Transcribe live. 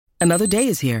Another day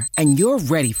is here, and you're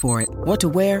ready for it. What to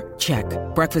wear? Check.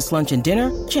 Breakfast, lunch, and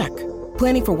dinner? Check.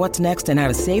 Planning for what's next and how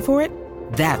to save for it?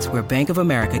 That's where Bank of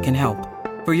America can help.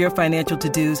 For your financial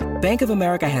to-dos, Bank of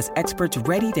America has experts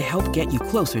ready to help get you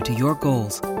closer to your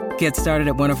goals. Get started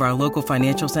at one of our local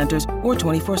financial centers or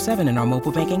 24/7 in our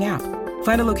mobile banking app.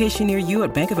 Find a location near you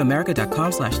at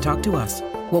bankofamerica.com/talktous.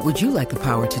 What would you like the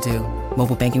power to do?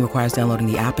 Mobile banking requires downloading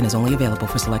the app and is only available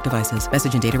for select devices.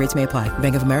 Message and data rates may apply.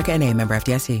 Bank of America N.A., member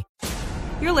FDIC.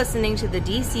 You're listening to the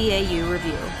DCAU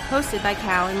Review, hosted by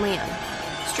Cal and Liam.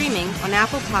 Streaming on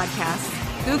Apple Podcasts,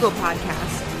 Google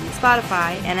Podcasts,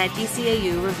 Spotify, and at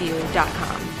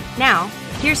DCAUreview.com. Now,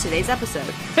 here's today's episode.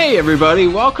 Hey everybody,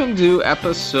 welcome to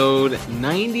episode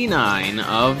 99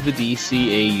 of the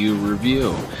DCAU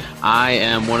Review. I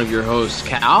am one of your hosts,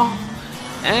 Cal,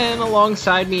 and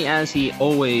alongside me, as he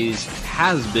always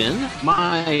has been,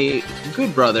 my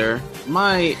good brother,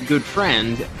 my good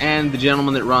friend, and the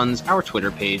gentleman that runs our Twitter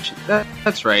page.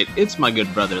 That's right, it's my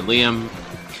good brother, Liam.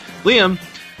 Liam,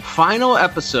 final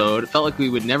episode, felt like we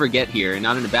would never get here,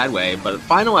 not in a bad way, but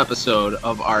final episode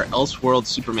of our Elseworlds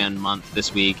Superman month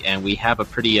this week, and we have a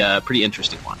pretty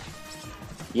interesting one.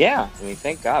 Yeah, I mean,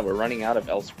 thank God we're running out of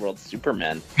Elseworlds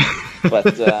Supermen.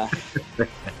 But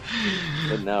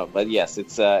but yes,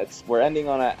 it's we're ending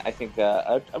on a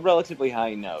relatively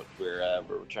high note. We're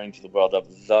returning to the world of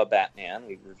the Batman.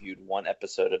 We reviewed one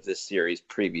episode of this series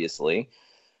previously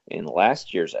in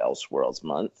last year's Elseworlds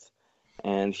month,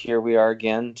 and here we are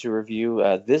again to review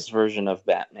this version of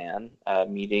Batman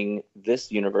meeting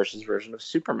this universe's version of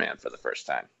Superman for the first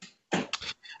time.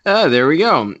 There we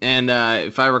go. And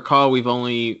if I recall, we've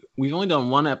only done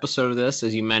one episode of this,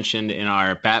 as you mentioned, in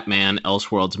our Batman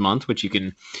Elseworlds month, which you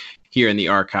can hear in the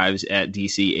archives at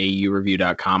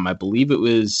DCAUreview.com. I believe it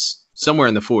was somewhere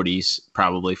in the 40s,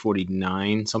 probably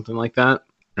 49, something like that.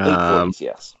 Late 40s,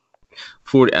 yes.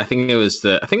 40. I think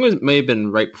it may have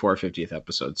been right before our 50th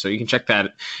episode. So you can check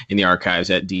that in the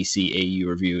archives at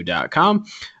DCAUreview.com.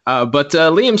 But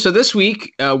Liam, so this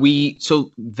week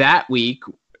that week,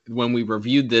 when we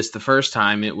reviewed this the first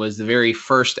time, it was the very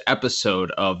first episode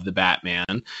of the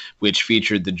Batman, which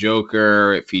featured the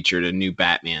Joker. It featured a new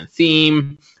Batman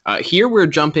theme. Here we're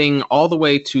jumping all the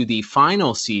way to the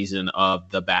final season of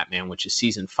the Batman, which is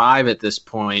season 5 at this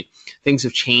point. Things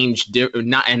have changed,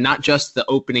 not just the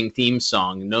opening theme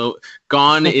song. No,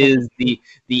 gone is the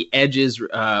edges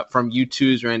from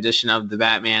U2's rendition of the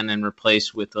Batman, and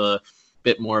replaced with a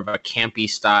bit more of a campy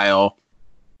style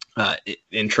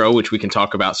intro, which we can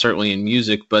talk about certainly in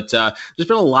music, but there's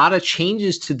been a lot of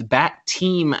changes to the Bat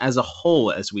team as a whole,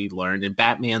 as we learned in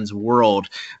Batman's world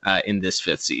in this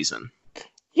 5th season.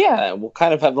 Yeah, we'll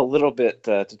kind of have a little bit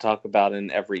to talk about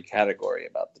in every category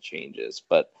about the changes,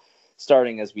 but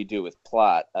starting as we do with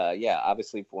plot,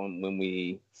 obviously when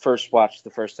we first watched the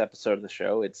first episode of the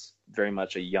show, it's very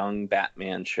much a young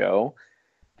Batman show,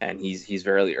 and he's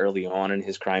very early on in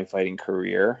his crime-fighting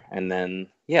career. And then,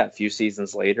 a few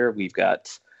seasons later, we've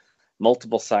got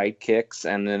multiple sidekicks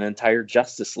and an entire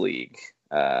Justice League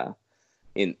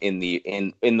in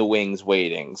the wings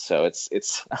waiting. So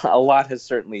it's a lot has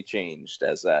certainly changed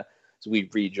as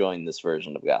we've rejoined this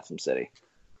version of Gotham City.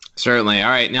 Certainly. All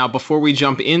right. Now, before we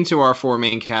jump into our 4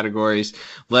 main categories,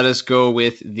 let us go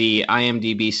with the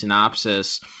IMDb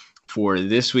synopsis for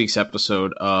this week's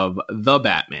episode of The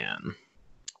Batman.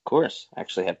 Of course. I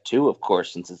actually have 2, of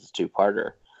course, since it's a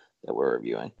 2-parter that we're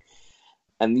reviewing.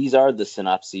 And these are the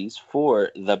synopses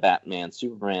for The Batman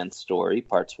Superman story,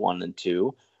 parts 1 and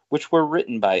 2, which were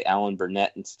written by Alan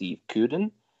Burnett and Steve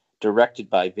Kuden, directed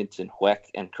by Vincent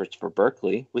Hueck and Christopher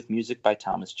Berkeley, with music by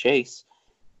Thomas Chase.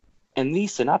 And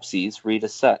these synopses read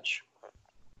as such.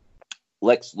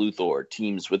 Lex Luthor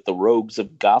teams with the rogues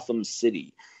of Gotham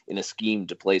City in a scheme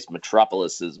to place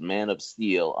Metropolis's Man of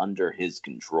Steel under his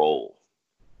control.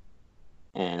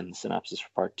 And the synopsis for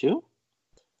part 2.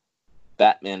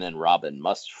 Batman and Robin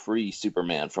must free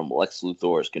Superman from Lex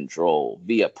Luthor's control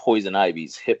via Poison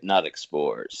Ivy's hypnotic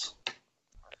spores.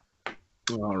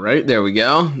 All right, there we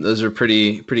go. Those are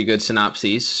pretty good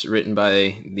synopses written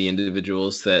by the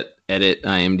individuals that edit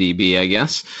IMDb, I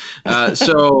guess.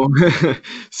 So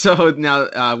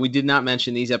now we did not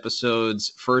mention these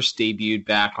episodes first debuted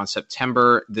back on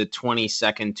September the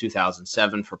 22nd,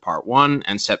 2007 for part 1,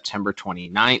 and September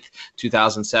 29th,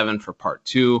 2007 for part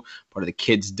 2, part of the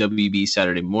Kids WB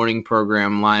Saturday morning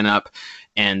program lineup.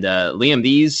 And Liam,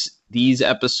 these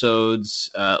episodes,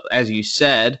 as you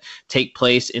said, take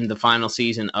place in the final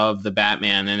season of The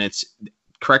Batman, and it's,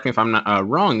 correct me if I'm not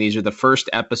wrong, these are the first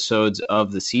episodes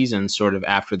of the season, sort of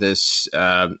after this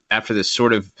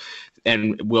sort of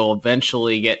and we'll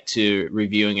eventually get to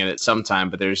reviewing it at some time,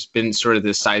 but there's been sort of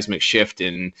this seismic shift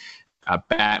in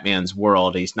Batman's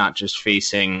world. He's not just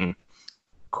facing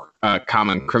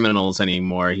common criminals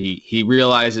anymore. He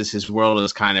realizes his world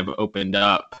has kind of opened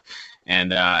up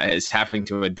and is having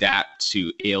to adapt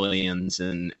to aliens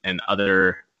and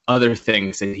other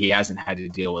things that he hasn't had to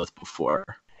deal with before.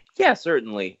 Yeah,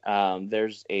 certainly.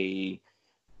 There's a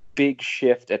big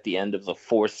shift at the end of the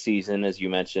 4th season, as you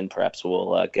mentioned. Perhaps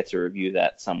we'll get to review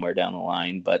that somewhere down the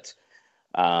line. But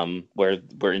where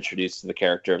we're introduced to the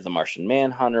character of the Martian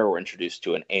Manhunter, we're introduced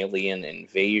to an alien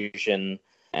invasion,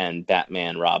 and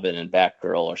Batman, Robin, and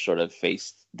Batgirl are sort of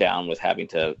faced down with having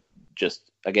to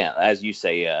just, again, as you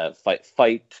say,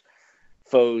 fight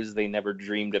foes they never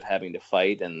dreamed of having to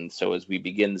fight. And so as we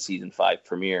begin the season 5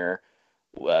 premiere,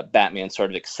 Batman sort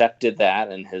of accepted that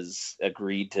and has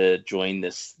agreed to join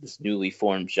this newly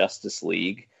formed Justice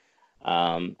League.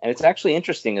 And it's actually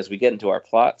interesting as we get into our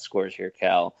plot scores here,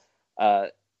 Cal.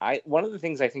 One of the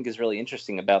things I think is really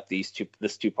interesting about this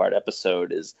 2-part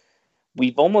episode is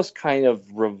we've almost kind of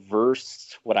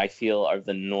reversed what I feel are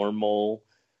the normal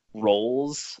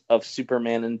roles of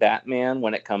Superman and Batman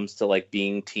when it comes to like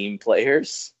being team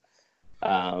players.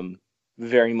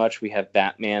 Very much we have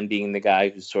Batman being the guy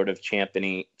who's sort of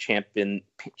championing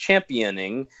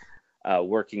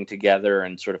working together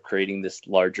and sort of creating this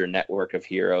larger network of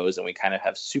heroes, and we kind of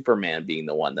have Superman being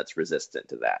the one that's resistant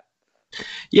to that.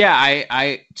 Yeah,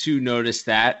 I too noticed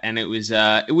that, and it was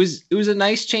a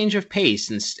nice change of pace.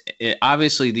 And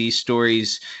obviously, these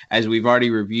stories, as we've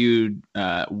already reviewed,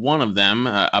 one of them,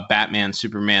 a Batman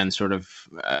Superman sort of,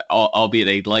 albeit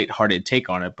a lighthearted take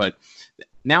on it, but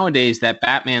nowadays that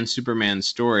Batman Superman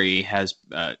story has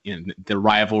the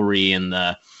rivalry and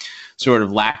the sort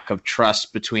of lack of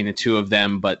trust between the two of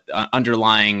them, but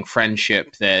underlying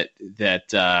friendship that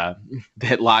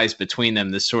lies between them.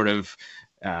 This sort of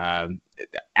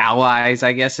allies,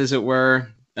 I guess, as it were.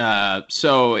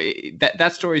 So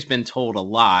that story's been told a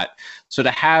lot. So to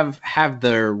have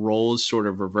their roles sort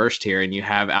of reversed here, and you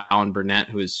have Alan Burnett,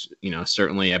 who is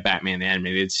certainly a Batman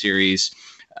animated series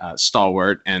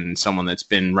stalwart and someone that's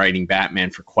been writing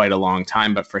Batman for quite a long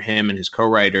time, but for him and his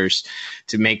co-writers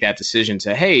to make that decision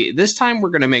to, hey, this time we're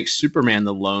going to make Superman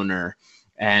the loner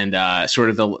and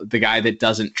sort of the guy that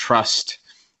doesn't trust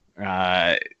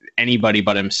anybody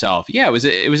but himself. Yeah,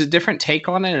 it was a different take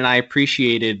on it, and I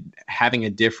appreciated having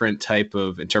a different type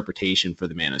of interpretation for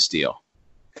the Man of Steel.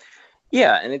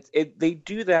 Yeah, and they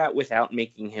do that without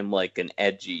making him like an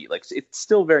edgy, like it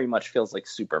still very much feels like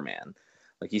Superman.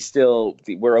 Like he's still,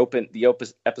 the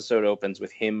episode opens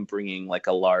with him bringing like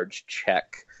a large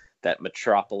check that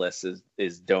Metropolis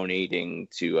is donating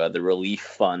to the relief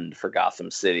fund for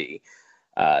Gotham City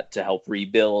to help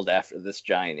rebuild after this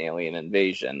giant alien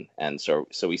invasion. And so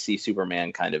we see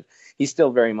Superman kind of, he's still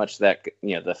very much that,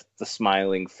 the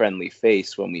smiling, friendly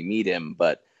face when we meet him,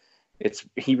 but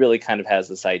he really kind of has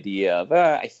this idea of,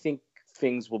 I think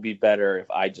things will be better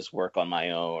if I just work on my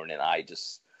own and I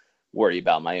just worry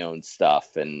about my own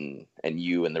stuff, and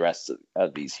you and the rest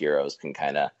of these heroes can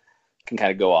kind of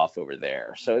go off over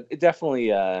there. So it definitely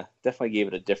gave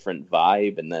it a different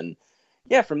vibe. And then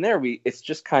from there it's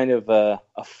just kind of a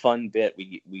fun bit.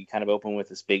 We kind of open with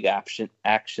this big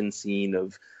action scene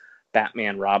of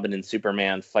Batman, Robin, and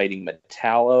Superman fighting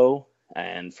Metallo,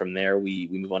 and from there we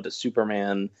move on to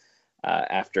Superman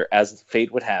after, as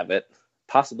fate would have it,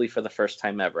 possibly for the first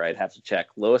time ever, I'd have to check,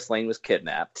 Lois Lane was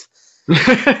kidnapped.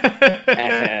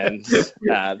 And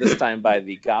this time by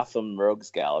the Gotham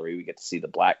Rogues Gallery, we get to see the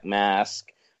Black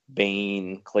Mask,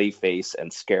 Bane, Clayface,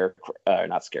 and Mr.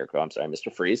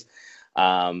 Freeze.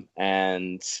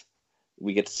 And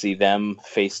we get to see them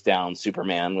face down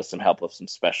Superman with some help of some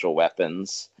special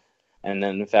weapons. And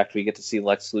then, in fact, we get to see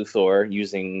Lex Luthor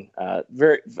using,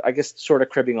 sort of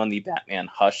cribbing on the Batman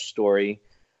Hush story,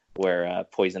 where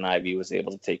Poison Ivy was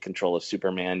able to take control of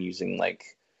Superman using,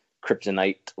 like,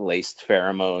 kryptonite-laced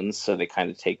pheromones, so they kind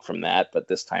of take from that, but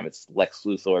this time it's Lex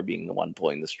Luthor being the one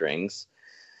pulling the strings.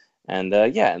 And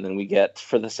and then we get,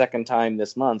 for the second time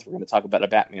this month, we're going to talk about a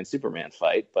Batman-Superman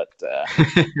fight, but I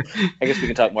guess we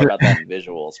can talk more about that in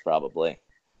visuals, probably.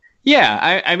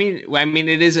 Yeah, I mean,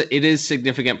 it is a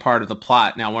significant part of the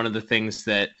plot. Now, one of the things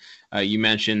that you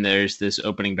mentioned, there's this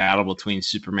opening battle between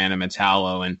Superman and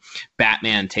Metallo, and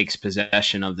Batman takes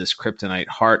possession of this kryptonite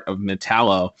heart of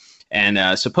Metallo,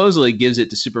 and supposedly gives it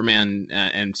to Superman,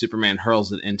 and Superman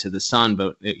hurls it into the sun.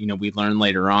 But we learn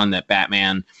later on that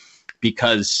Batman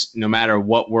because no matter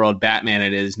what world Batman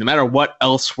it is, no matter what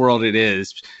Elseworld it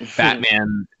is,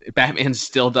 Batman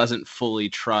still doesn't fully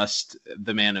trust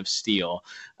the Man of Steel.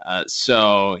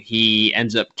 So he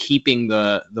ends up keeping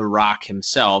the rock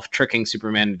himself, tricking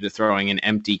Superman into throwing an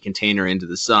empty container into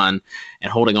the sun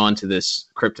and holding on to this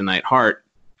kryptonite heart.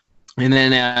 And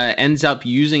then ends up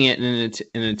using it in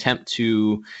an attempt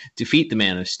to defeat the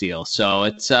Man of Steel. So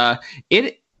it's the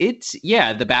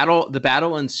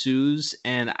battle ensues,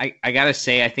 and I gotta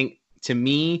say, I think to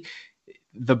me,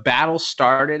 the battle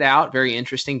started out very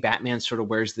interesting. Batman sort of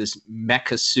wears this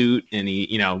mecha suit, and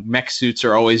mech suits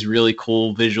are always really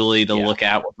cool visually to look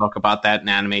at. We'll talk about that in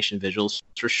animation visuals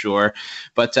for sure.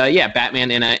 But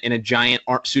Batman in a giant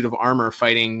suit of armor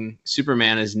fighting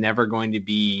Superman is never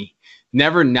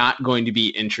not going to be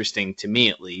interesting to me,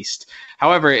 at least.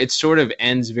 However, it sort of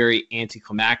ends very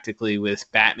anticlimactically with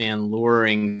Batman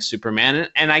luring Superman,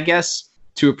 and I guess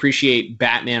to appreciate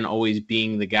Batman always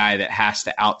being the guy that has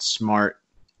to outsmart,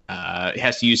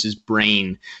 has to use his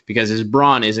brain, because his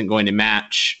brawn isn't going to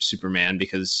match Superman,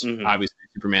 because obviously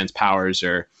Superman's powers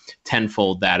are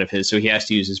tenfold that of his, so he has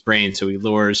to use his brain. So he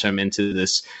lures him into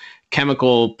this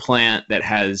chemical plant that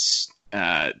has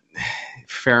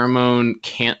pheromone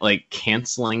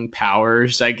canceling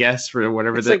powers, I guess, for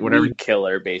whatever weed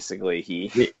killer. Basically,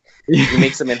 he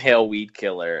makes him inhale weed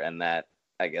killer, and that,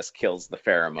 I guess, kills the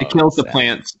pheromones. It kills the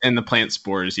plants and the plant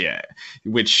spores,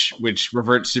 which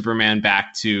reverts Superman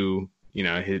back to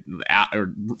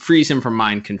or frees him from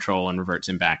mind control and reverts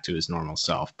him back to his normal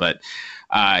self. But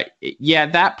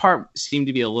that part seemed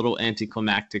to be a little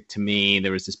anticlimactic to me.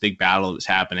 There was this big battle that was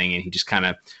happening, and he just kind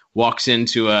of walks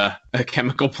into a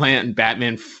chemical plant, and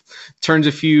Batman turns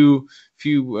a few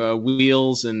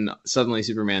wheels, and suddenly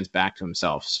Superman's back to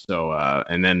himself. So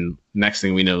and then next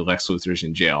thing we know, Lex Luthor's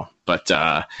in jail. But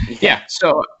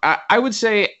so I would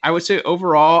say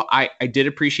overall, I did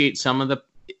appreciate some of the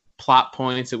plot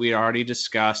points that we had already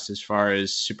discussed, as far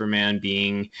as Superman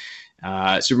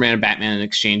and Batman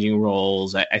exchanging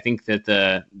roles. I think that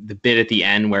the bit at the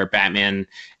end where Batman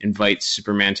invites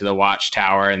Superman to the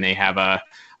Watchtower, and they have a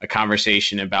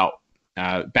conversation about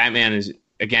Batman is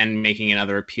again making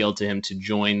another appeal to him to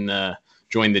join the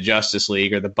Justice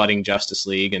League, or the budding Justice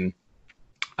League, and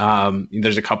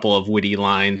there's a couple of witty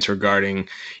lines regarding,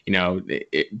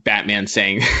 Batman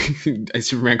saying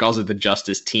Superman calls it the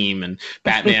Justice Team, and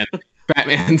Batman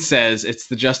says it's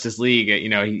the Justice League.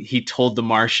 He told the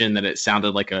Martian that it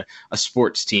sounded like a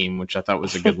sports team, which I thought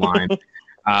was a good line.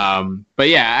 But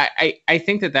yeah, I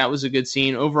think that was a good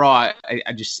scene. Overall,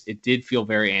 it did feel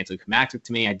very anticlimactic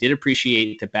to me. I did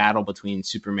appreciate the battle between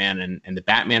Superman and the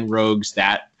Batman rogues.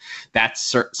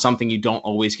 That's something you don't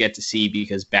always get to see,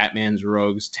 because Batman's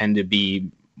rogues tend to be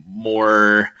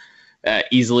more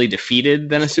easily defeated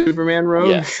than a Superman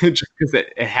rogue, just because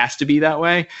it has to be that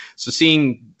way. So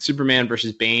seeing Superman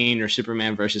versus Bane, or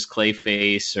Superman versus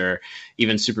Clayface, or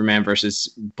even Superman versus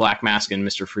Black Mask and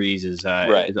Mr. Freeze is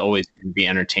always going to be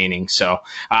entertaining. So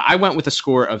I went with a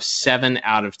score of 7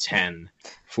 out of 10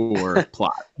 for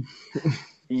plot.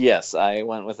 Yes, I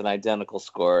went with an identical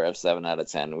score of 7 out of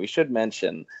 10. We should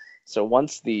mention, so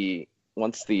once the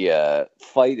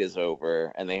fight is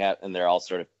over, and they're all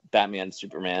sort of, Batman,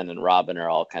 Superman, and Robin are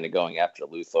all kind of going after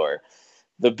Luthor,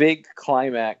 the big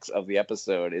climax of the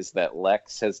episode is that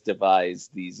Lex has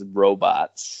devised these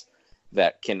robots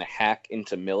that can hack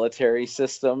into military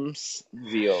systems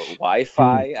via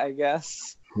Wi-Fi, I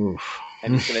guess. Oof.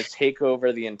 And he's going to take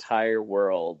over the entire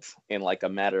world in like a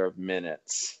matter of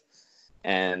minutes.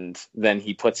 And then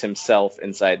he puts himself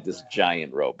inside this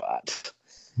giant robot.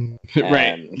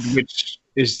 Right, which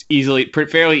is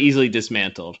fairly easily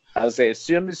dismantled. I would say as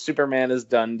soon as Superman is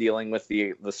done dealing with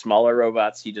the smaller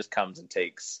robots, he just comes and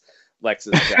takes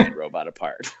Lex's giant robot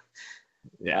apart.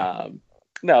 Yeah.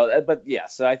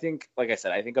 So I think, like I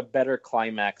said, I think a better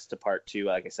climax to part 2.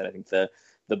 Like I said, I think the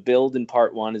build in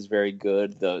part 1 is very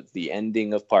good. The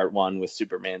ending of part 1 with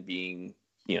Superman being,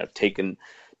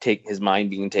 his mind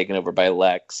being taken over by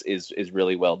Lex is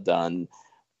really well done.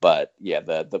 But yeah,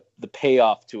 the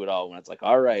payoff to it all, when it's like,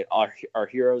 all right, our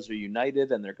heroes are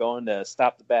united and they're going to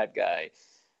stop the bad guy,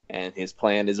 and his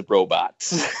plan is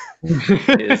robots.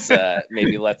 It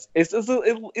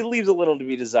leaves a little to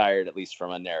be desired, at least from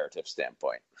a narrative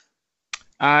standpoint.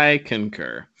 I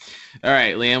concur. All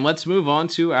right, Liam, let's move on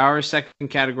to our second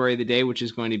category of the day, which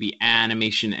is going to be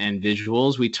animation and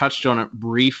visuals. We touched on it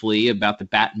briefly about the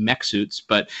Bat mech suits,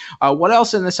 but what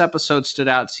else in this episode stood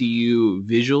out to you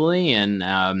visually, and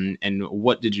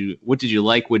what did you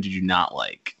like? What did you not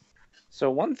like?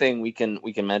 So one thing we can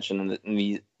mention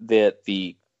that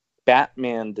the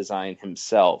Batman design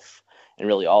himself and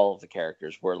really all of the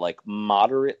characters were like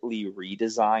moderately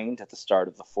redesigned at the start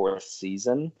of the fourth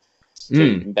season. So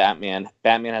even Batman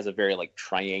has a very like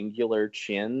triangular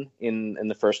chin in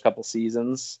the first couple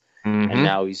seasons. And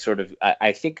now he's sort of,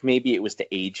 I think maybe it was to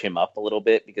age him up a little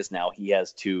bit, because now he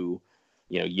has two,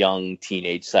 young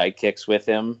teenage sidekicks with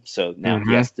him. So now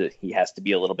he has to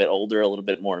be a little bit older, a little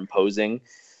bit more imposing.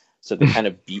 So they kind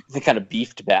of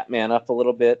beefed Batman up a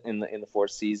little bit in the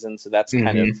fourth season. So that's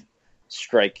kind of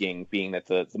striking, being that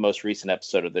the most recent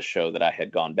episode of the show that I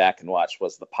had gone back and watched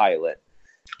was the pilot,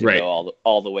 to go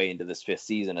all the way into this fifth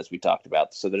season, as we talked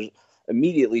about. So there's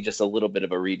immediately just a little bit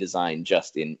of a redesign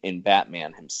just in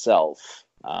Batman himself.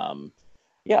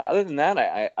 Other than that,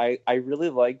 I really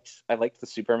liked the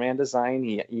Superman design.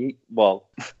 He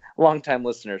longtime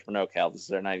listeners will know, Cal, this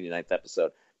is our 99th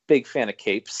episode. Big fan of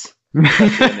capes,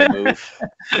 especially when they move.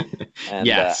 And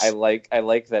yes. I like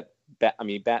that.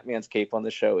 Batman's cape on the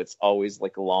show, it's always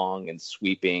like long and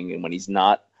sweeping, and when he's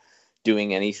not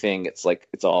doing anything, it's like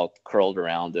it's all curled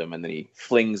around him, and then he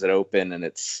flings it open, and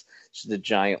it's just a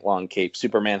giant long cape.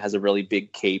 Superman has a really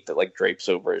big cape that like drapes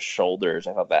over his shoulders.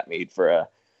 I thought that made for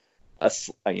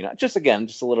just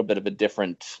a little bit of a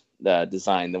different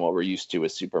design than what we're used to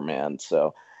with Superman.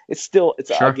 So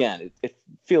again, it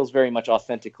feels very much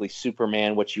authentically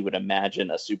Superman, what you would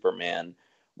imagine a Superman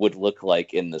would look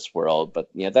like in this world. But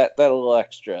that little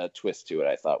extra twist to it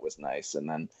I thought was nice. And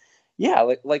then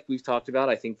like we've talked about,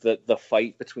 I think that the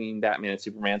fight between Batman and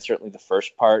Superman, certainly the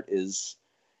first part, is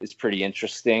pretty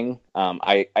interesting.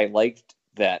 I liked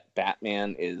that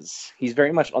Batman he's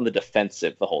very much on the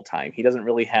defensive the whole time. He doesn't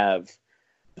really have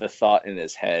the thought in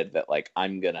his head that like,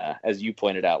 I'm gonna, as you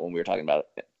pointed out when we were talking about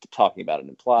it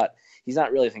in plot, he's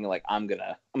not really thinking like, I'm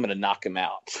gonna knock him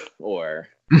out, or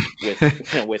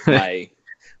with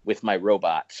my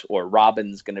robot, or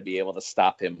Robin's gonna be able to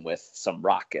stop him with some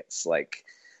rockets. Like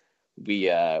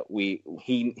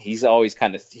he's always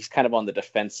kind of on the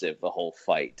defensive the whole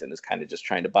fight, and is kind of just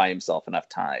trying to buy himself enough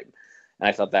time. And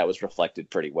I thought that was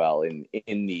reflected pretty well in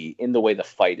the way the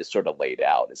fight is sort of laid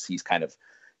out, as he's kind of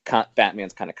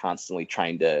Batman's kind of constantly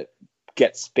trying to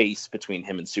get space between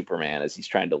him and Superman as he's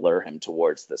trying to lure him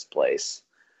towards this place.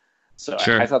 So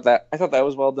I thought that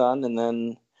was well done. And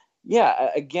then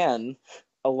again,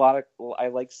 I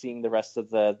like seeing the rest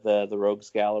of the Rogues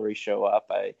Gallery show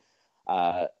up.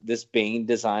 This Bane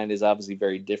design is obviously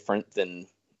very different than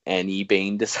any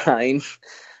Bane design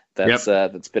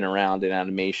that's been around in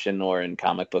animation or in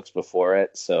comic books before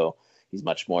it. So he's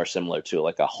much more similar to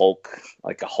like a Hulk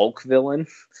villain.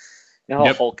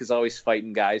 Hulk is always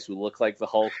fighting guys who look like the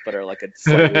Hulk but are like a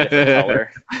slightly different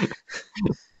color.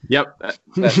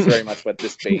 That's very much what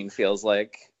this Bane feels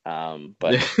like.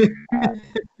 But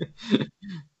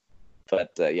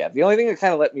the only thing that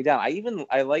kind of let me down,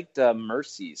 I liked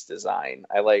Mercy's design.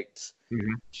 I liked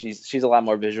she's a lot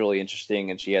more visually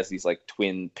interesting, and she has these like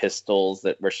twin pistols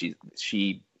where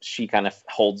she kind of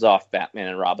holds off Batman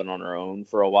and Robin on her own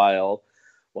for a while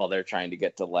they're trying to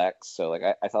get to Lex. So like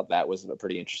I thought that was a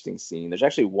pretty interesting scene. There's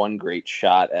actually one great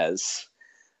shot as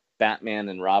Batman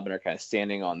and Robin are kind of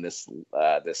standing on this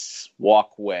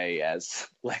walkway as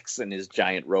Lex and his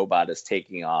giant robot is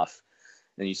taking off.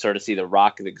 And you sort of see the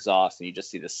rocket exhaust, and you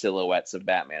just see the silhouettes of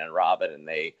Batman and Robin, and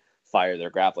they fire their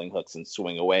grappling hooks and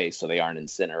swing away so they aren't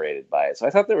incinerated by it. So I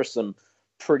thought there were some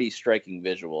pretty striking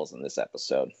visuals in this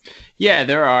episode. Yeah,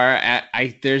 there are.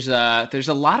 There's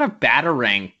a lot of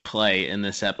Batarang play in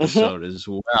this episode as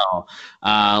well.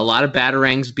 A lot of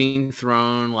Batarangs being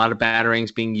thrown, a lot of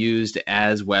Batarangs being used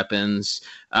as weapons.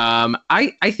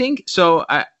 I think so.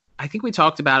 I think we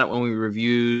talked about it when we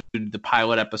reviewed the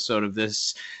pilot episode of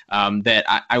this,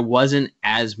 that I wasn't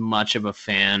as much of a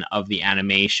fan of the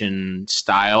animation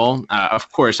style.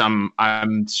 Of course,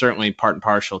 I'm certainly part and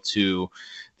partial to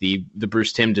the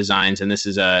Bruce Timm designs, and this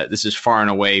is far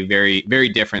and away very, very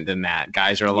different than that.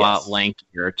 Guys are a lot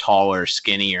lankier, taller,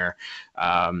 skinnier,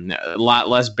 a lot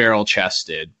less barrel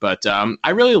chested. But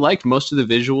I really liked most of the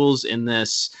visuals in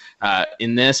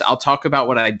this. I'll talk about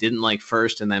what I didn't like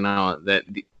first, and then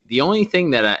the only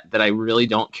thing that I really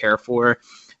don't care for,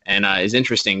 and is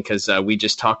interesting because we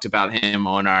just talked about him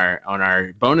on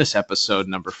our bonus episode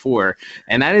number 4,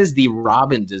 and that is the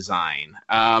Robin design.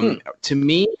 To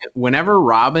me, whenever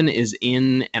Robin is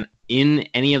in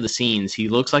any of the scenes, he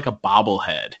looks like a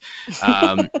bobblehead.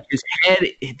 His head,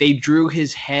 they drew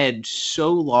his head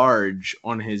so large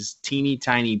on his teeny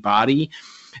tiny body.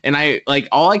 And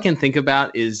all I can think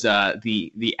about is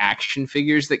the action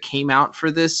figures that came out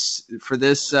for this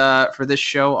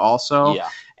show also. Yeah.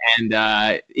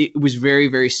 And it was very,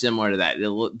 very similar to that.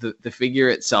 The figure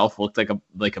itself looked like a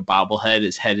bobblehead.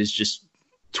 His head is just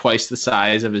twice the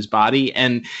size of his body.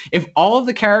 And if all of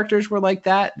the characters were like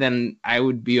that, then I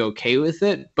would be okay with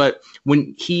it. But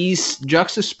when he's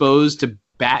juxtaposed to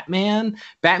Batman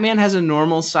has a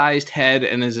normal sized head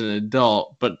and is an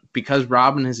adult, but because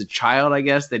Robin is a child, I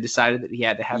guess they decided that he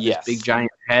had to have this big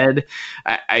giant head.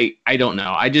 I don't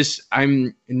know.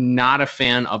 I'm not a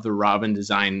fan of the Robin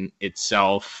design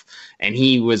itself, and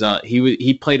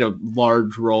he played a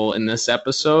large role in this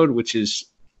episode, which is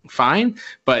fine,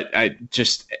 but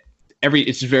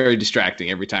it's very distracting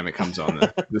every time it comes on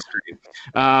the screen.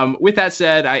 With that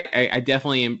said, I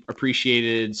definitely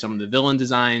appreciated some of the villain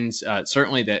designs.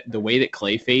 Certainly the way that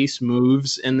Clayface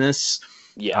moves in this.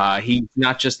 Yeah. He's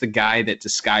not just the guy that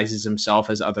disguises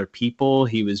himself as other people.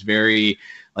 He was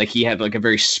he had like a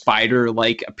very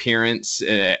spider-like appearance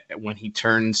when he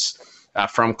turns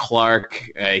from Clark.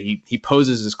 He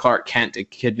poses as Clark Kent to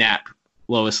kidnap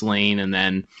Lois Lane, and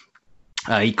then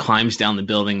he climbs down the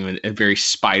building with a very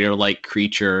spider-like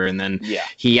creature, and then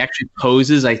he actually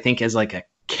poses, I think, as like a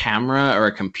camera or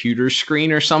a computer screen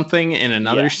or something in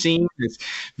another scene. It's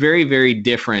very, very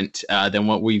different than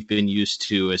what we've been used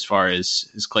to as far as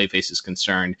Clayface is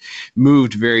concerned.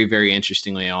 Moved very, very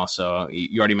interestingly also.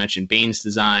 You already mentioned Bane's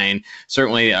design.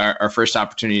 Certainly our first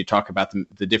opportunity to talk about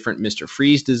the different Mr.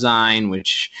 Freeze design,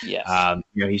 which,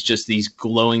 he's just these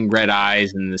glowing red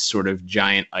eyes and this sort of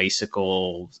giant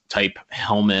icicle type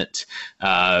helmet.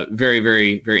 Very,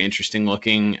 very, very interesting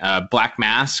looking. Black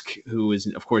Mask, who is,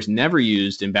 of course, never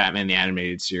used in Batman the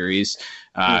Animated Series,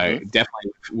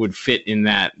 definitely would fit in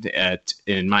that,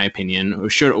 in my opinion,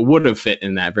 or would have fit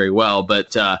in that very well.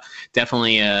 But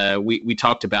definitely, we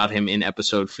talked about him in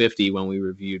episode 50 when we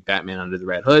reviewed Batman Under the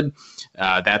Red Hood.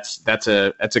 That's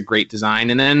a great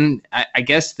design. And then I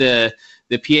guess the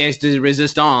pièce de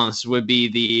résistance would be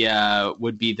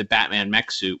the Batman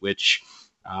mech suit, which.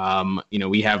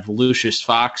 We have Lucius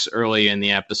Fox early in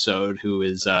the episode, who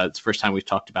is it's the first time we've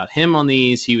talked about him on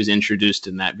these. He was introduced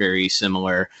in that very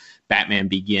similar Batman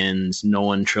Begins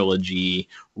Nolan trilogy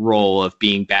role of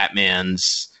being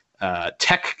Batman's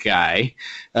tech guy.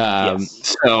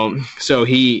 So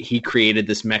he created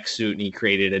this mech suit, and he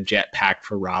created a jetpack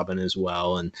for Robin as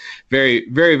well, and very,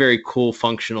 very, very cool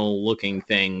functional looking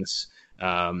things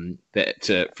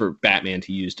for Batman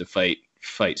to use to fight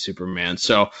Superman.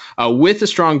 So with the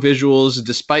strong visuals,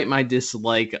 despite my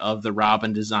dislike of the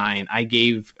Robin design, I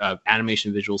gave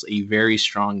animation visuals a very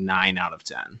strong 9 out of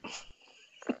 10.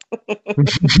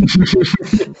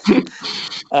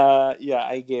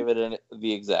 I gave it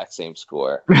the exact same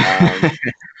score.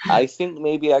 I think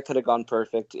maybe I could have gone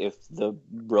perfect if the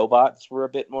robots were a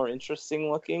bit more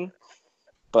interesting looking,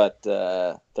 but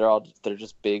they're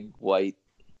just big white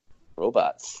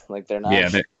robots. Like they're not.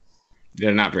 Yeah,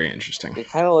 they're not very interesting. They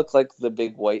kind of look like the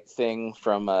big white thing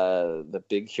from the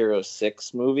Big Hero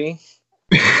 6 movie.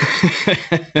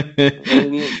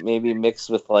 maybe mixed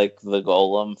with like the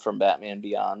Golem from Batman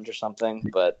Beyond or something.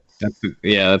 But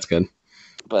that's good.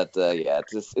 But it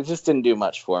just didn't do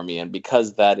much for me. And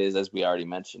because that is, as we already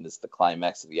mentioned, is the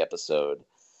climax of the episode.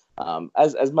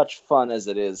 As much fun as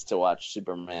it is to watch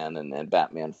Superman and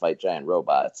Batman fight giant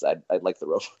robots, I'd like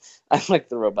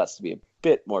the robots to be a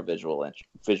bit more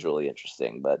visually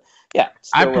interesting. But yeah,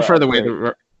 I prefer the way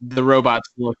the robots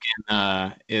look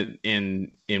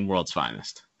in World's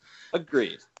Finest.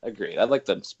 Agreed. I like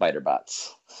them spider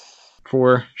bots.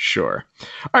 For sure.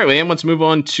 All right, Liam, let's move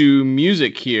on to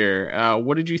music here.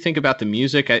 What did you think about the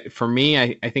music? For me,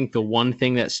 I think the one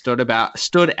thing that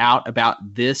stood out about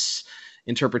this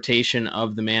interpretation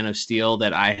of the Man of Steel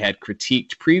that I had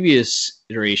critiqued previous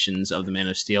iterations of the Man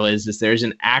of Steel is there's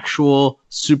an actual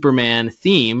Superman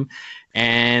theme,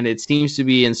 and it seems to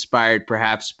be inspired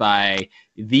perhaps by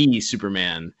the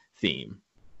Superman theme.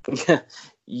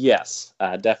 Yes,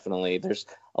 definitely. There's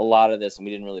a lot of this, and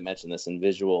we didn't really mention this in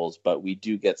visuals, but we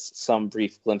do get some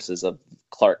brief glimpses of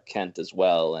Clark Kent as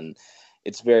well, and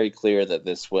it's very clear that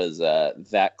this was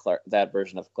that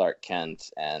version of Clark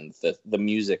Kent, and the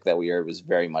music that we heard was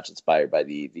very much inspired by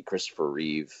the Christopher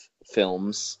Reeve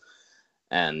films,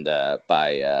 and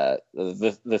by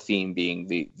the theme being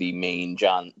the main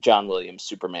John Williams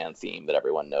Superman theme that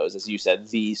everyone knows, as you said,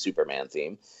 the Superman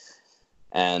theme.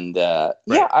 And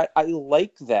right. I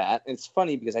like that. It's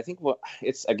funny because I think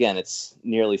it's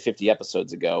nearly 50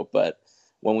 episodes ago, but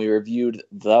when we reviewed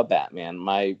The Batman,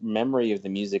 my memory of the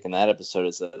music in that episode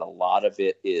is that a lot of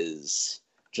it is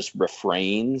just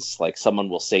refrains. Like someone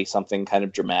will say something kind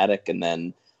of dramatic, and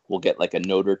then we'll get like a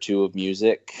note or two of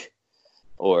music,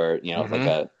 or like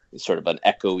a sort of an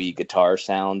echoey guitar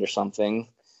sound or something,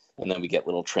 and then we get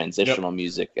little transitional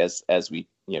music as we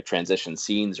transition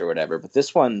scenes or whatever. But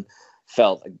this one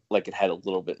felt like it had a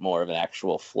little bit more of an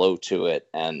actual flow to it,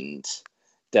 and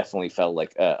definitely felt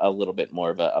like a little bit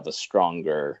more of a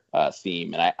stronger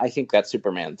theme. And I think that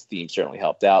Superman theme certainly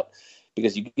helped out,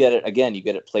 because you get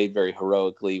it played very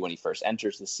heroically when he first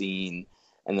enters the scene,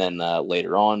 and then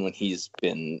later on when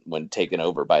taken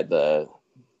over by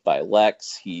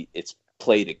Lex, it's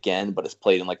played again, but it's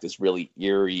played in like this really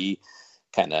eerie,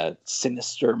 kind of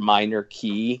sinister minor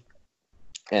key,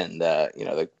 and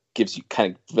that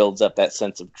builds up that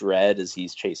sense of dread as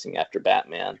he's chasing after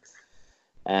Batman.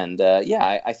 And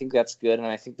I think that's good, and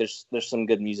I think there's some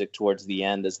good music towards the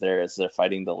end as they're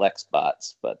fighting the Lex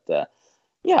bots. But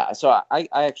so I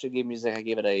actually gave music. I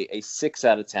gave it a 6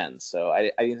 out of 10. So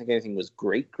I didn't think anything was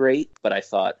great, but I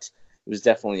thought it was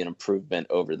definitely an improvement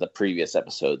over the previous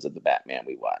episodes of the Batman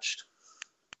we watched.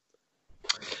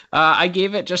 I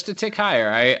gave it just a tick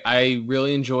higher. I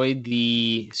really enjoyed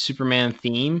the Superman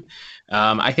theme.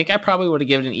 I think I probably would have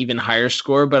given it an even higher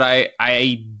score, but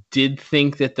I did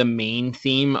think that the main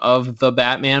theme of the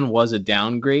Batman was a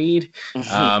downgrade.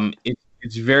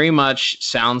 It's very much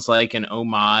sounds like an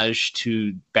homage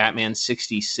to Batman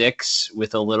 66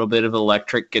 with a little bit of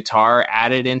electric guitar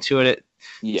added into it.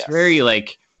 It's very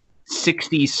like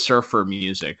 60s surfer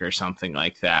music or something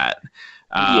like that.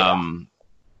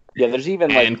 There's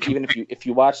even if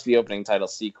you watch the opening title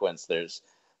sequence, there's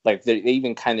like they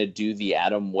even kind of do the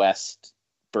Adam West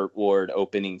Burt Ward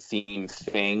opening theme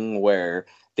thing where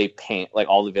they paint like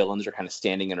all the villains are kind of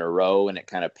standing in a row and it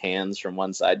kind of pans from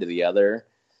one side to the other,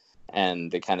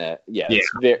 and they kind of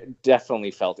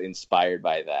definitely felt inspired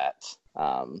by that.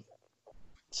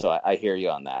 So I hear you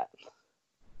on that.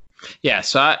 Yeah,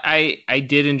 so I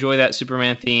did enjoy that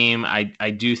Superman theme.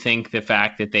 I do think the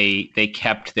fact that they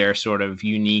kept their sort of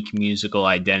unique musical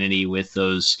identity with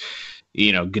those,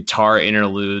 guitar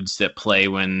interludes that play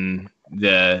when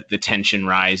the tension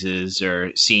rises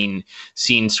or scene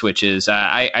switches.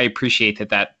 I appreciate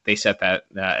that they set that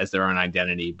as their own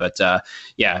identity. But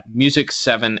music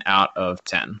 7 out of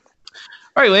 10.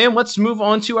 All right, Liam, let's move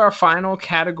on to our final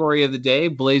category of the day,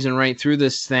 blazing right through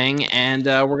this thing, and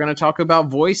we're going to talk about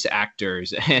voice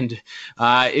actors. And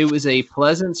it was a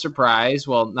pleasant surprise.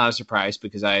 Well, not a surprise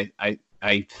because I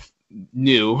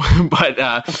knew,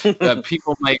 but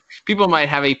people might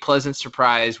have a pleasant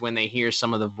surprise when they hear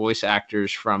some of the voice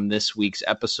actors from this week's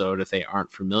episode if they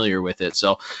aren't familiar with it.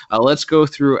 So let's go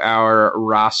through our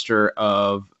roster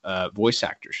of voice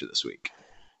actors for this week.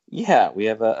 Yeah, we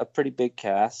have a pretty big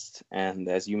cast, and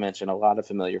as you mentioned, a lot of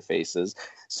familiar faces.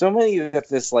 So many that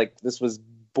this was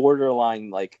borderline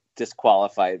like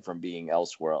disqualified from being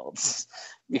Elseworlds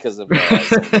because of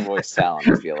the voice talent.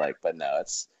 I feel like, but no,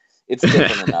 it's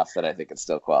different enough that I think it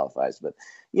still qualifies. But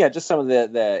yeah, just some of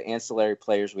the ancillary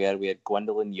players we had. We had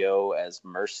Gwendolyn Yo as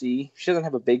Mercy. She doesn't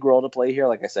have a big role to play here.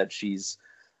 Like I said, she's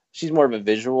more of a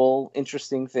visual,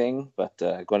 interesting thing. But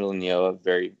Gwendolyn Yo, a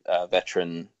very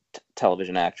veteran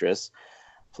television actress,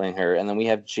 playing her. And then we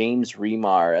have James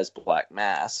Remar as Black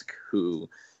Mask, who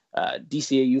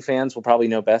DCAU fans will probably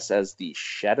know best as the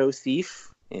Shadow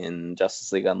Thief in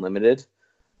Justice League Unlimited,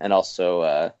 and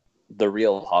also the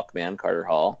real Hawkman, Carter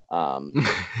Hall.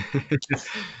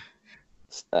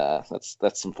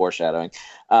 That's some foreshadowing.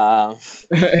 And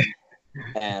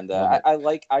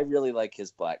I really like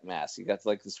his Black Mask. He got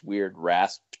like this weird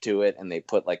rasp to it, and they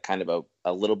put like kind of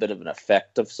a little bit of an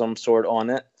effect of some sort on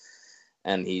it.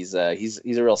 And he's a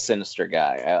real sinister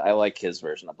guy. I like his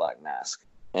version of Black Mask.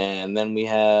 And then we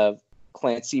have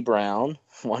Clancy Brown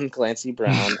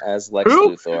as Lex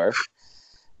Luthor.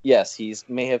 Yes,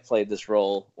 may have played this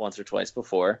role once or twice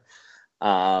before.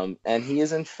 And he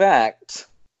is in fact,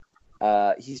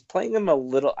 he's playing him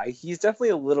he's definitely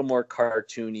a little more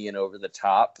cartoony and over the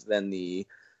top than the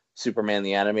Superman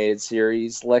the Animated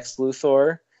Series Lex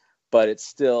Luthor. But it's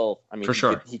still, I mean, for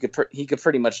sure. He could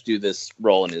pretty much do this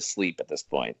role in his sleep at this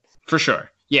point. For sure.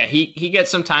 Yeah, he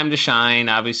gets some time to shine.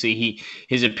 Obviously,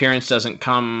 his appearance doesn't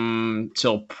come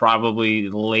till probably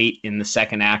late in the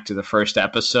second act of the first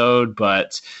episode,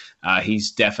 but he's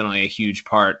definitely a huge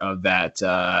part of that,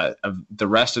 of the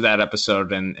rest of that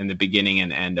episode and the beginning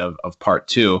and end of part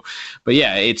 2. But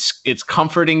yeah, it's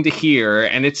comforting to hear,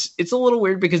 and it's a little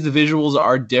weird because the visuals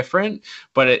are different,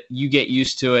 but you get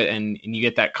used to it and you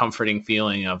get that comforting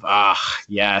feeling of,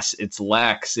 yes, it's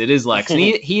Lex. It is Lex. And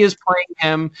he is playing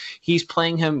him. He's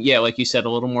playing him, yeah, like you said, a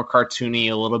little more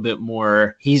cartoony, a little bit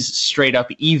more, he's straight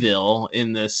up evil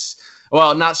in this.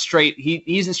 Well, not straight. He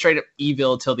isn't straight up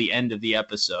evil till the end of the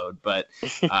episode, but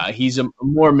he's a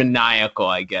more maniacal,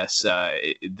 I guess,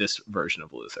 this version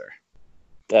of Luthor.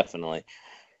 Definitely.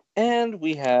 And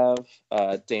we have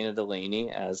Dana Delaney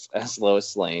as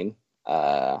Lois Lane,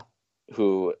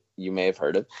 who you may have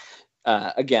heard of.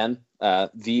 Again,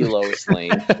 the Lois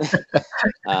Lane.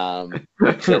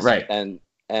 Right.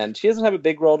 And she doesn't have a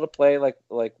big role to play.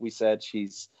 Like we said,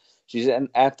 she's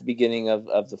at the beginning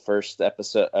of the first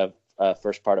episode of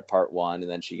first part of part 1, and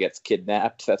then she gets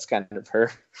kidnapped. That's kind of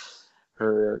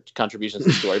her contributions to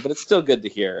the story. But it's still good to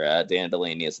hear Dana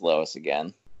Delaney as Lois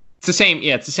again. It's the same.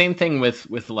 Yeah, it's the same thing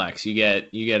with Lex. You get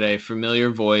a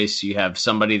familiar voice. You have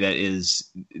somebody that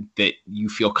you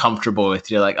feel comfortable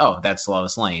with. You're like, oh, that's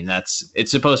Lois Lane.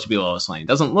 It's supposed to be Lois Lane. It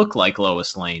doesn't look like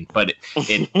Lois Lane, but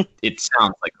it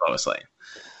sounds like Lois Lane.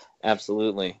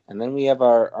 Absolutely. And then we have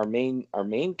our main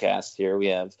cast here. We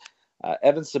have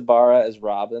Evan Sabara as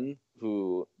Robin,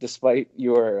 who, despite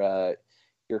your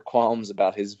qualms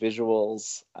about his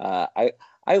visuals,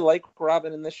 I like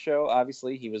Robin in this show.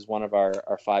 Obviously, he was one of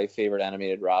our 5 favorite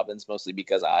animated Robins, mostly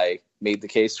because I made the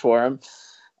case for him.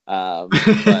 But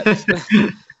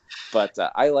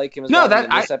I like him as Robin.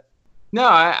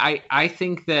 I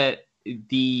think that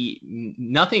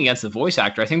nothing against the voice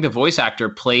actor. I think the voice actor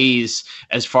plays,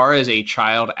 as far as a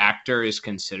child actor is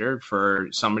considered, for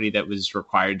somebody that was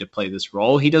required to play this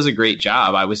role, he does a great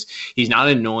job. He's not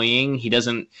annoying. He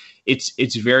doesn't.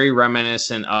 It's very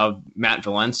reminiscent of Matt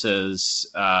Valencia's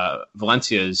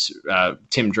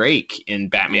Tim Drake in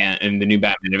Batman and the new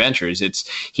Batman Adventures.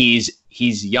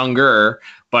 He's younger,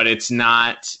 but it's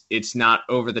not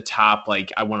over the top.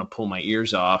 Like, I want to pull my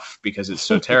ears off because it's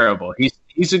so terrible.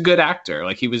 He's a good actor.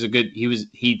 Like,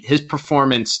 his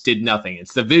performance did nothing.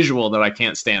 It's the visual that I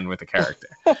can't stand with the character.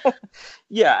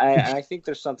 Yeah, I think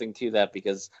there's something to that,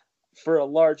 because for a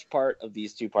large part of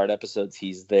these 2-part episodes,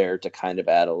 he's there to kind of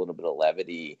add a little bit of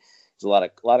levity. There's a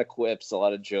lot of quips, a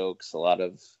lot of jokes, a lot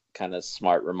of kind of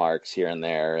smart remarks here and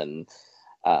there, and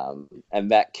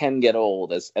that can get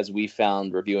old, as we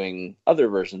found reviewing other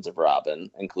versions of Robin,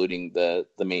 including the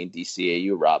main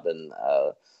DCAU Robin,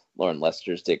 Lauren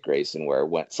Lester's Dick Grayson, where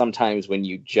sometimes when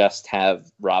you just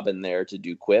have Robin there to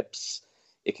do quips,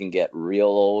 it can get real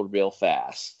old real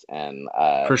fast. And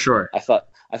for sure, I thought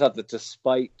that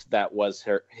despite that was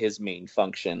his main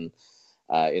function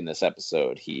in this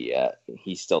episode, he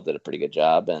still did a pretty good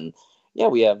job. And yeah,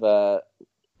 we have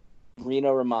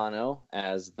Rino Romano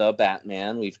as the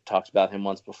Batman. We've talked about him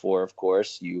once before, of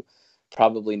course. You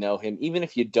probably know him. Even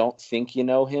if you don't think you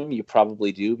know him, you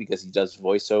probably do, because he does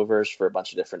voiceovers for a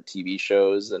bunch of different TV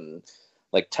shows and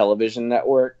like television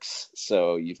networks.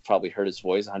 So you've probably heard his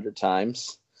voice 100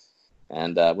 times.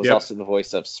 And was also the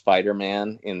voice of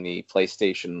Spider-Man in the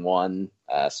PlayStation 1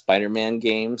 Spider-Man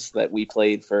games that we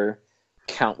played for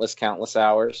countless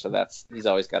hours. So he's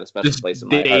always got a special place in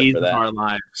my heart for that. Our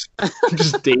lives.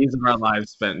 Just days of our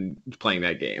lives spent playing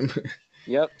that game.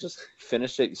 Yep, just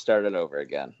finish it. You start it over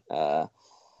again.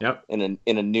 Yep. In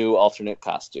a new alternate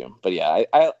costume. But yeah,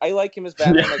 I like him as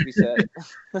Batman.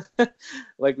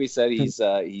 Like we said, he's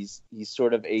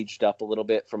sort of aged up a little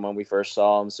bit from when we first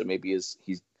saw him. So maybe his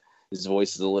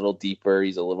voice is a little deeper.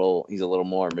 He's a little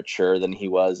more mature than he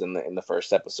was in the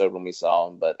first episode when we saw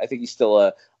him. But I think he's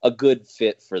still a good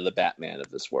fit for the Batman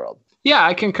of this world. Yeah,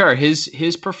 I concur.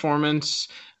 His performance.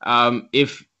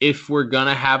 If we're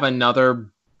gonna have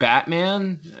another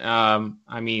Batman,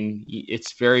 I mean,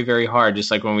 it's very, very hard. Just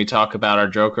like when we talk about our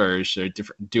Jokers, or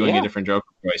doing a different Joker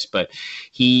voice, but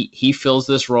he fills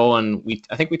this role, and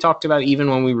I think we talked about it even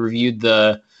when we reviewed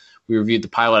the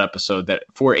pilot episode, that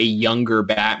for a younger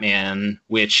Batman,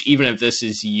 which even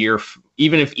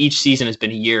if each season has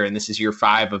been a year and this is year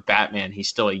 5 of Batman, he's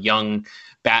still a young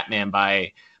Batman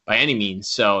by any means.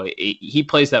 So he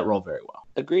plays that role very well.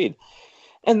 Agreed.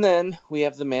 And then we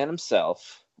have the man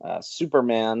himself.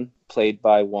 Superman, played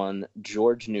by one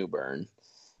George Newbern,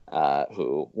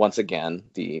 who, once again,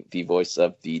 the voice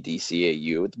of the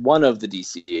DCAU, one of the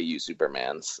DCAU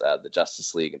Supermans, the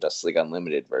Justice League and Justice League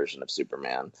Unlimited version of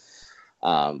Superman.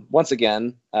 Once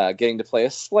again, getting to play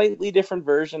a slightly different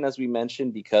version, as we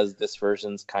mentioned, because this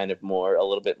version's kind of a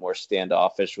little bit more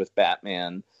standoffish with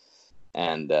Batman,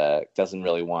 and doesn't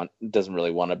really want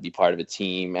to be part of a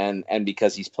team, and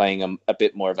because he's playing a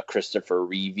bit more of a Christopher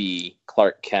Reeve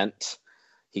Clark Kent,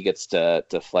 he gets to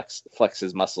flex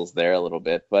his muscles there a little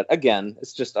bit. But again,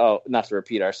 it's just not to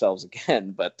repeat ourselves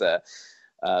again, but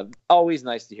always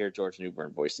nice to hear George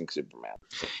Newbern voicing Superman.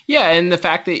 Yeah, and the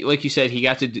fact that, like you said, he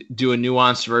got to do a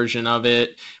nuanced version of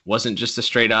it, wasn't just a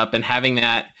straight up, and having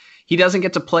that. He doesn't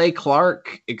get to play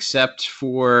Clark except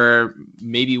for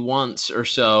maybe once or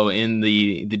so in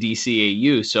the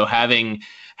DCAU. So having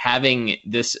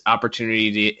this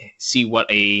opportunity to see what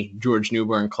a George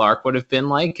Newbern Clark would have been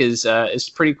like is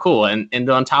pretty cool. And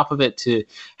on top of it, to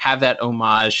have that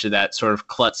homage to that sort of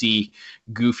klutzy,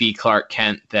 goofy Clark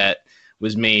Kent that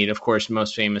was made, of course,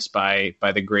 most famous by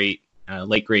the great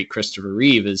late great Christopher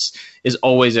Reeve is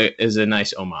always a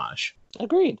nice homage.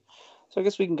 Agreed. So I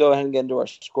guess we can go ahead and get into our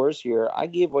scores here. I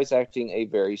gave voice acting a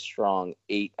very strong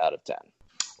 8 out of 10.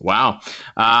 Wow.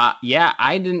 Yeah,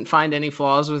 I didn't find any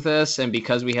flaws with this. And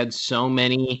because we had so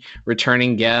many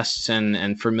returning guests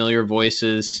and familiar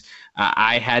voices,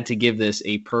 I had to give this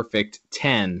a perfect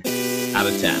 10 out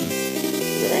of 10.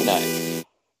 Very nice.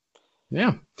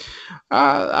 Yeah.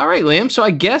 All right, Liam. So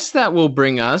I guess that will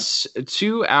bring us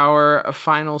to our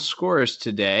final scores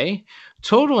today.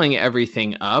 Totaling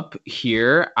everything up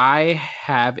here, I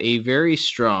have a very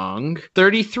strong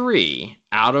 33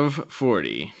 out of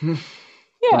 40. Yeah,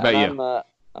 what about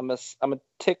you? I'm a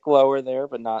tick lower there,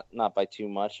 but not by too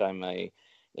much. I'm a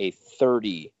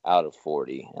 30 out of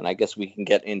 40, and I guess we can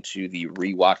get into the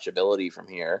rewatchability from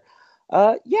here.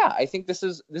 Yeah, I think this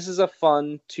is a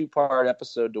fun 2-part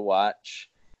episode to watch,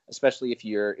 especially if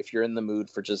you're in the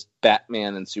mood for just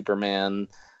Batman and Superman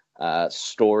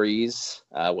stories,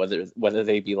 whether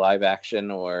they be live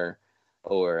action or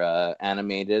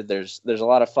animated. There's a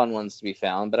lot of fun ones to be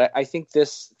found, but I think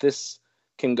this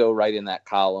can go right in that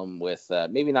column with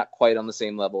maybe not quite on the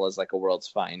same level as like A World's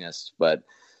Finest, but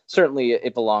certainly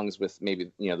it belongs with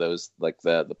maybe those like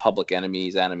the Public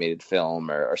Enemies animated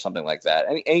film or something like that.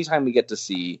 Anytime we get to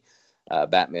see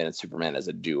Batman and Superman as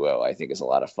a duo, I think is a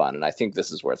lot of fun, and I think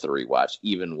this is worth a rewatch,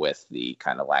 even with the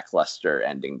kind of lackluster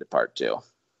ending to part 2.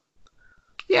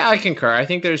 Yeah, I concur. I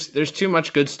think there's too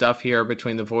much good stuff here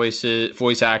between the voice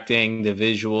acting, the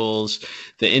visuals,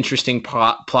 the interesting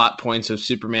plot points of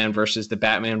Superman versus the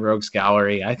Batman Rogues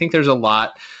Gallery. I think there's a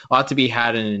lot to be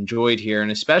had and enjoyed here,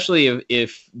 and especially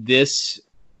if this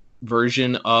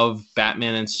version of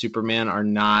Batman and Superman are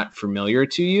not familiar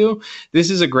to you, this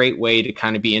is a great way to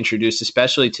kind of be introduced,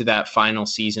 especially to that final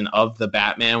season of the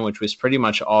Batman, which was pretty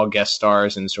much all guest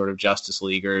stars and sort of Justice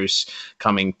Leaguers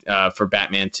coming for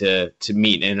Batman to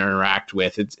meet and interact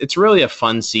with. It's really a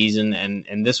fun season,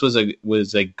 and this was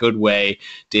a good way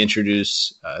to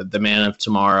introduce the Man of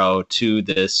Tomorrow to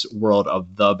this world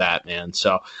of the Batman.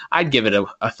 So I'd give it a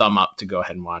thumb up to go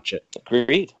ahead and watch it.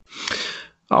 Agreed.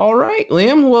 All right,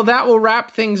 Liam. Well, that will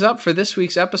wrap things up for this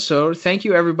week's episode. Thank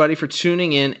you, everybody, for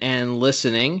tuning in and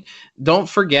listening. Don't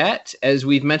forget, as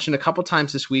we've mentioned a couple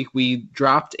times this week, we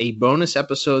dropped a bonus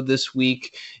episode this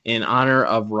week in honor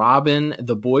of Robin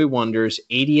the Boy Wonder's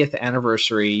 80th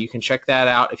anniversary. You can check that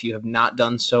out if you have not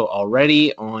done so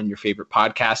already on your favorite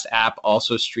podcast app,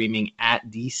 also streaming at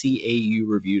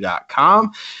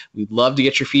dcaureview.com. We'd love to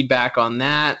get your feedback on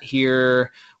that,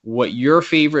 hear what your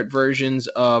favorite versions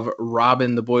of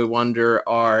Robin the Boy Wonder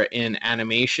are in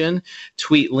animation.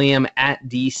 Tweet Liam at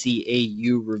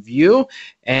DCAU Review.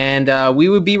 And we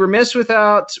would be remiss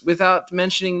without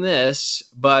mentioning this,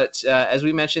 but as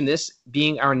we mentioned, this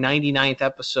being our 99th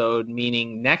episode,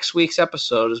 meaning next week's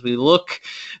episode, as we look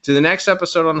to the next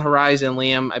episode on the horizon,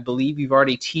 Liam, I believe you've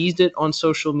already teased it on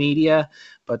social media,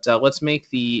 but let's make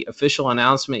the official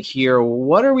announcement here.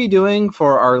 What are we doing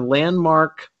for our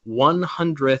landmark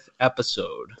 100th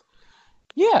episode?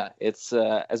 Yeah, it's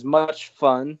as much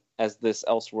fun as this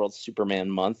Elseworlds Superman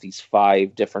month. These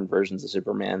 5 different versions of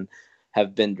Superman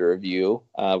have been to review.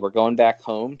 We're going back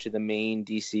home to the main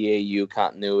DCAU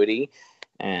continuity,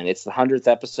 and it's the 100th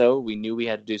episode. We knew we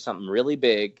had to do something really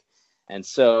big, and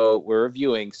so we're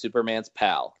reviewing Superman's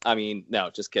pal. I mean, no,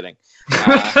 just kidding.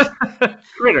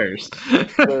 Critters.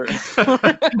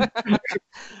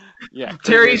 Yeah,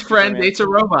 Terry's friend dates a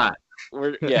robot.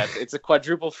 It's a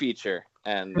quadruple feature,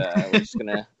 and we're just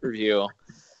gonna review.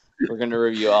 We're gonna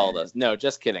review all of those. No,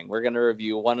 just kidding. We're gonna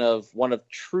review one of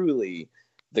truly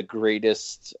the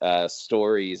greatest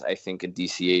stories, I think, in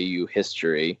DCAU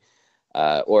history.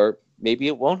 Or maybe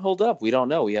it won't hold up. We don't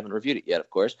know. We haven't reviewed it yet, of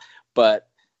course. But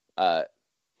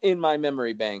in my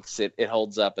memory banks, it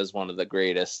holds up as one of the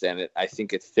greatest, and I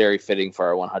think it's very fitting for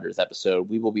our 100th episode.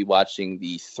 We will be watching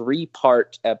the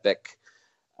 3-part epic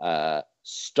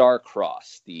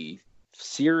Starcross, the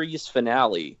series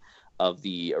finale of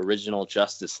the original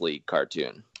Justice League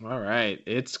cartoon. All right.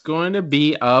 It's going to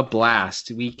be a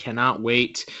blast. We cannot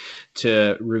wait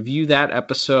to review that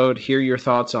episode, hear your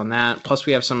thoughts on that. Plus,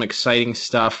 we have some exciting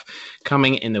stuff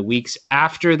coming in the weeks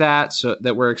after that, so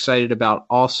that we're excited about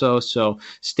also. So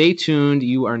stay tuned.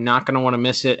 You are not going to want to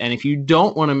miss it. And if you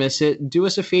don't want to miss it, do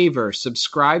us a favor.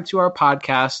 Subscribe to our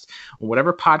podcast on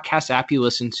whatever podcast app you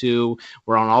listen to.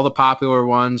 We're on all the popular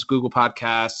ones, Google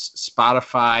Podcasts,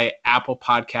 Spotify, Apple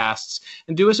Podcasts.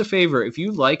 And do us a favor. If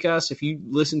you like us, if you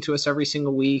listen to us every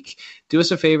single week, do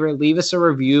us a favor. Leave us a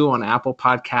review on Apple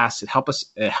Podcasts.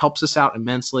 It helps us out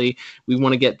immensely. We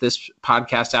want to get this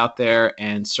podcast out there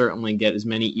and certainly get as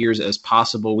many ears as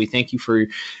possible. We thank you for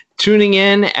tuning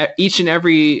in at each and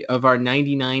every of our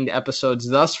 99 episodes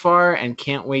thus far, and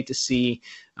can't wait to see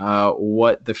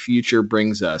what the future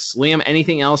brings us. Liam,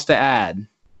 anything else to add?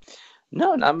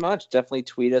 No, not much. Definitely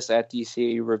tweet us at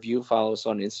DCAU Review. Follow us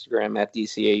on Instagram at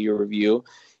DCAU Review.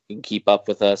 You can keep up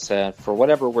with us for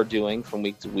whatever we're doing from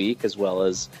week to week, as well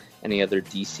as any other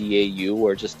DCAU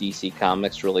or just DC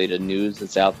Comics related news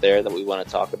that's out there that we want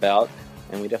to talk about.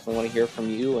 And we definitely want to hear from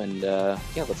you. And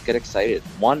let's get excited.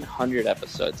 100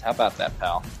 episodes. How about that,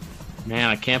 pal? Man,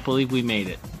 I can't believe we made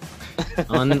it.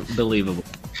 Unbelievable.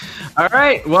 All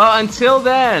right. Well, until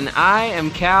then, I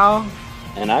am Cal.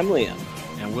 And I'm Liam.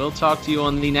 And we'll talk to you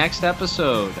on the next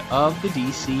episode of the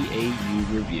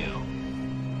DCAU Review.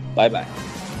 Bye-bye.